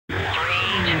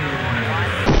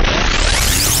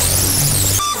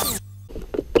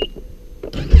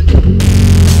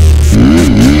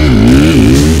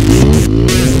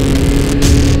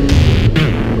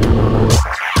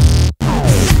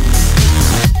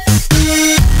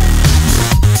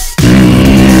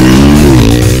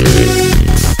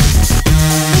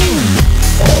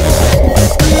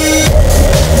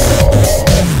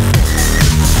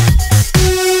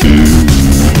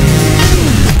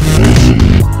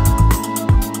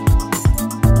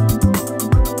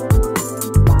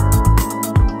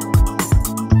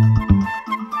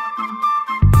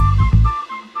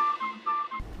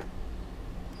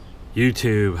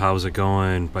YouTube, how's it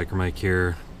going? Biker Mike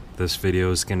here. This video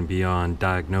is going to be on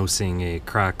diagnosing a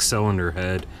cracked cylinder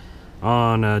head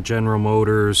on a General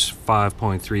Motors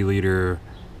 5.3 liter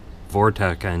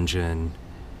Vortec engine.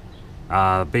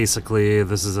 Basically,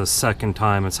 this is the second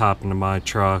time it's happened to my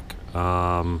truck.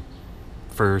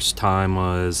 First time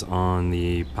was on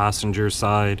the passenger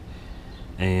side,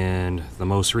 and the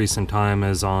most recent time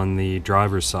is on the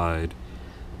driver's side.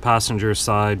 Passenger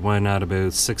side went at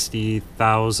about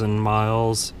 60,000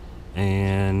 miles,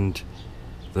 and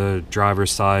the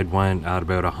driver's side went at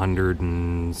about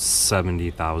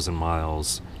 170,000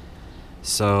 miles.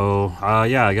 So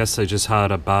yeah, I guess I just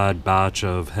had a bad batch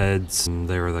of heads.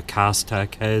 They were the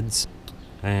Castech heads,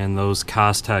 and those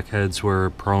Castech heads were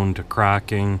prone to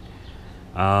cracking.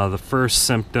 The first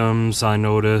symptoms I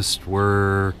noticed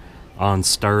were on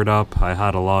startup. I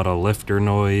had a lot of lifter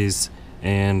noise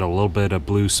and a little bit of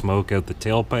blue smoke out the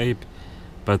tailpipe,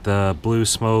 but the blue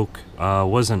smoke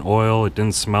wasn't oil. It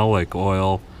didn't smell like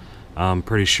oil. I'm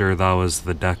pretty sure that was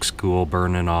the deck spool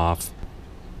burning off.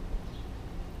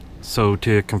 So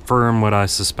to confirm what I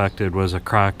suspected was a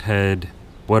cracked head,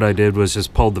 what I did was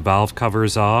just pulled the valve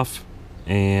covers off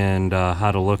and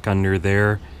had a look under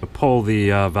there. To pull the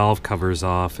valve covers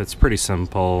off, it's pretty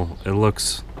simple. It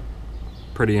looks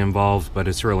pretty involved, but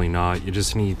it's really not. You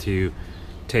just need to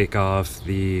take off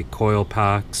the coil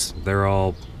packs. They're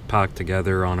all packed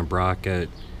together on a bracket,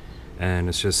 and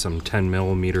it's just some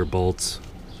 10mm bolts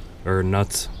or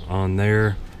nuts on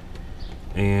there,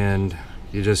 and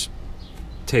you just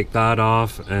take that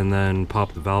off and then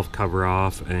pop the valve cover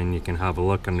off, and you can have a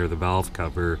look under the valve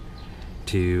cover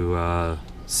to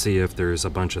see if there's a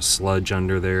bunch of sludge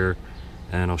under there,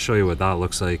 and I'll show you what that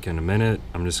looks like in a minute.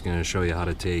 I'm just going to show you how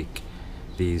to take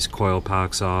these coil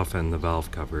packs off and the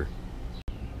valve cover.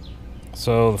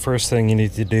 So the first thing you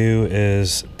need to do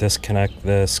is disconnect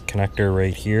this connector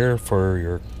right here for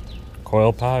your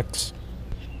coil packs.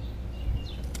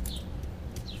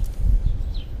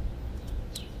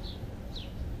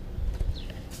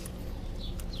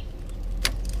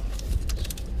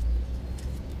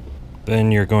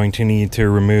 Then you're going to need to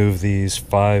remove these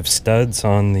 5 studs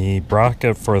on the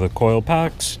bracket for the coil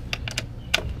packs.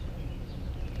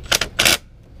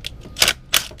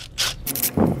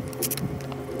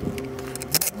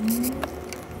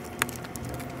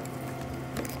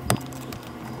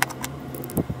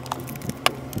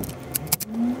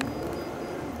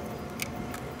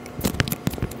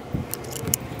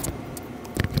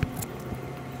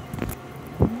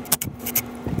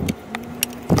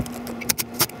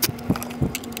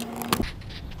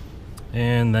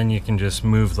 And then you can just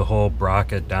move the whole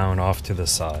bracket down off to the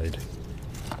side.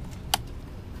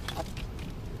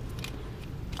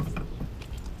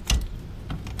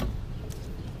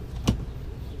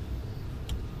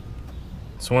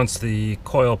 So once the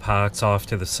coil pack's off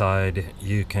to the side,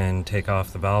 you can take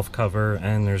off the valve cover,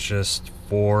 and there's just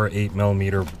 4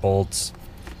 8mm bolts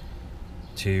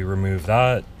to remove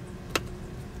that.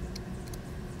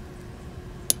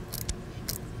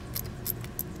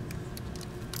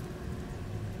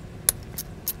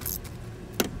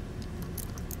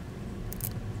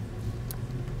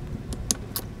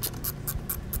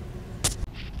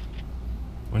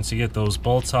 Once you get those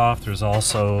bolts off, there's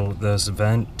also this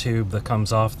vent tube that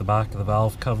comes off the back of the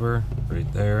valve cover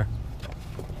right there.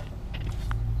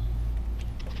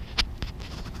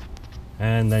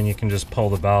 And then you can just pull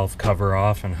the valve cover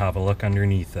off and have a look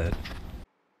underneath it.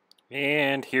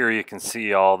 And here you can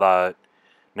see all that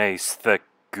nice thick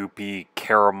goopy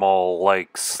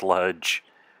caramel-like sludge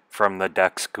from the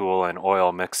deck spool and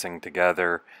oil mixing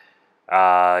together.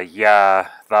 Yeah,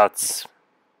 that's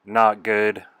not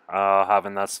good.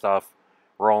 Having that stuff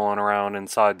rolling around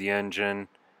inside the engine.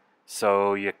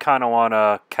 So you kind of want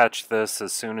to catch this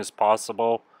as soon as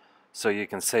possible so you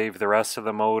can save the rest of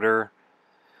the motor.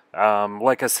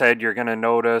 Like I said, you're going to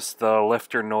notice the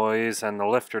lifter noise, and the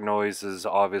lifter noise is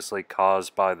obviously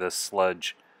caused by this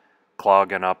sludge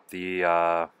clogging up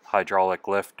the hydraulic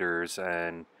lifters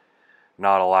and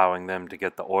not allowing them to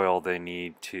get the oil they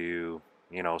need to,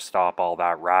 you know, stop all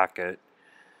that racket.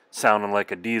 Sounding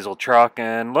like a diesel truck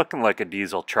and looking like a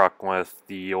diesel truck with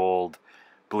the old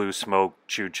blue smoke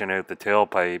chooching out the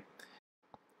tailpipe.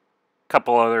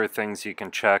 Couple other things you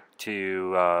can check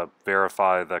to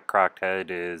verify the cracked head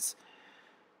is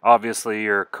obviously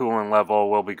your coolant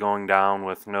level will be going down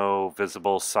with no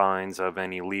visible signs of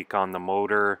any leak on the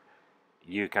motor.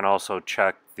 You can also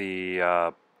check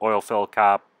the oil fill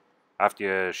cap after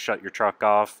you shut your truck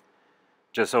off.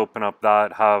 Just open up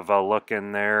that, have a look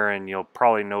in there, and you'll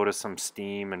probably notice some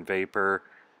steam and vapor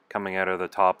coming out of the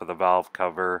top of the valve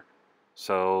cover.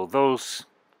 So those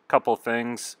couple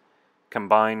things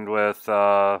combined with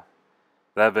the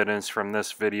evidence from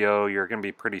this video, you're going to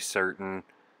be pretty certain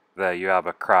that you have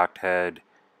a cracked head.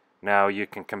 Now you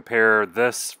can compare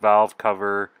this valve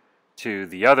cover to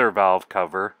the other valve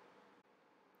cover,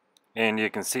 and you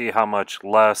can see how much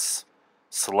less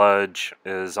sludge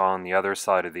is on the other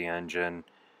side of the engine.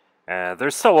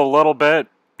 There's still a little bit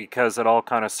because it all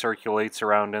kind of circulates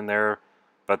around in there,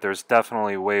 but there's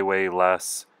definitely way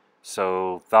less.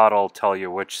 So that'll tell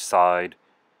you which side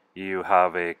you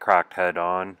have a cracked head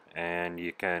on, and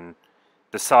you can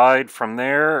decide from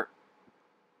there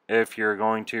if you're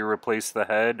going to replace the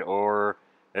head or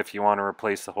if you want to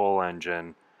replace the whole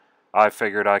engine. I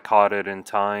figured I caught it in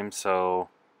time, so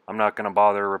I'm not going to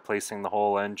bother replacing the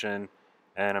whole engine,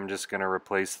 and I'm just going to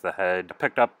replace the head. I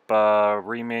picked up a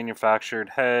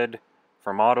remanufactured head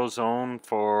from AutoZone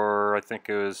for, I think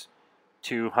it was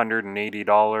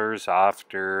 $280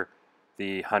 after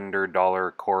the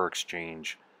 $100 core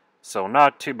exchange. So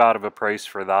not too bad of a price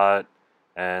for that,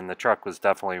 and the truck was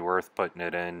definitely worth putting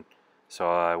it in. So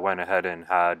I went ahead and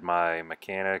had my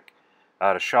mechanic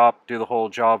at a shop do the whole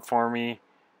job for me,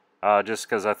 just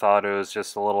because I thought it was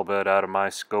just a little bit out of my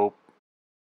scope.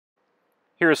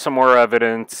 Here's some more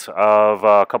evidence of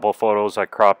a couple of photos I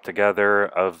cropped together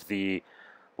of the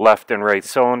left and right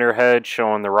cylinder head,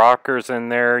 showing the rockers in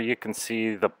there. You can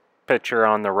see the picture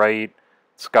on the right.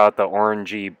 It's got the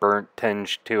orangey burnt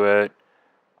tinge to it.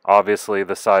 Obviously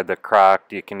the side that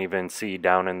cracked, you can even see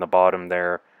down in the bottom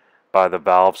there by the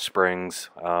valve springs,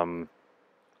 a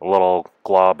little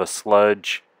glob of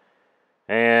sludge.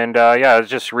 And yeah, it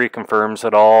just reconfirms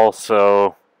it all.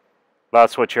 So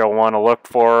that's what you'll want to look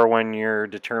for when you're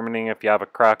determining if you have a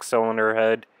cracked cylinder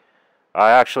head.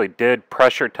 I actually did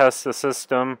pressure test the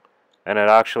system, and it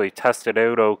actually tested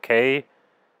out okay.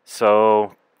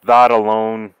 So that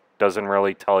alone doesn't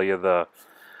really tell you the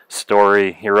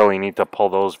story. You really need to pull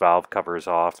those valve covers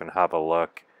off and have a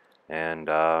look. And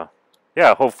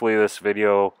yeah, hopefully this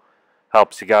video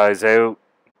helps you guys out.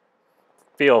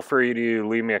 Feel free to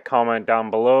leave me a comment down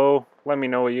below. Let me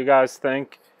know what you guys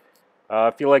think.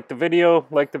 If you like the video,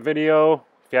 like the video.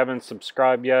 If you haven't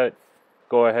subscribed yet,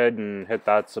 go ahead and hit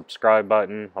that subscribe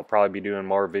button. I'll probably be doing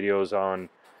more videos on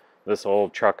this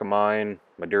old truck of mine,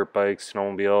 my dirt bikes,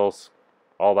 snowmobiles,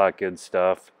 all that good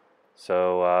stuff.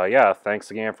 So yeah, thanks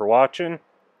again for watching.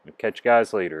 I'll catch you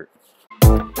guys later.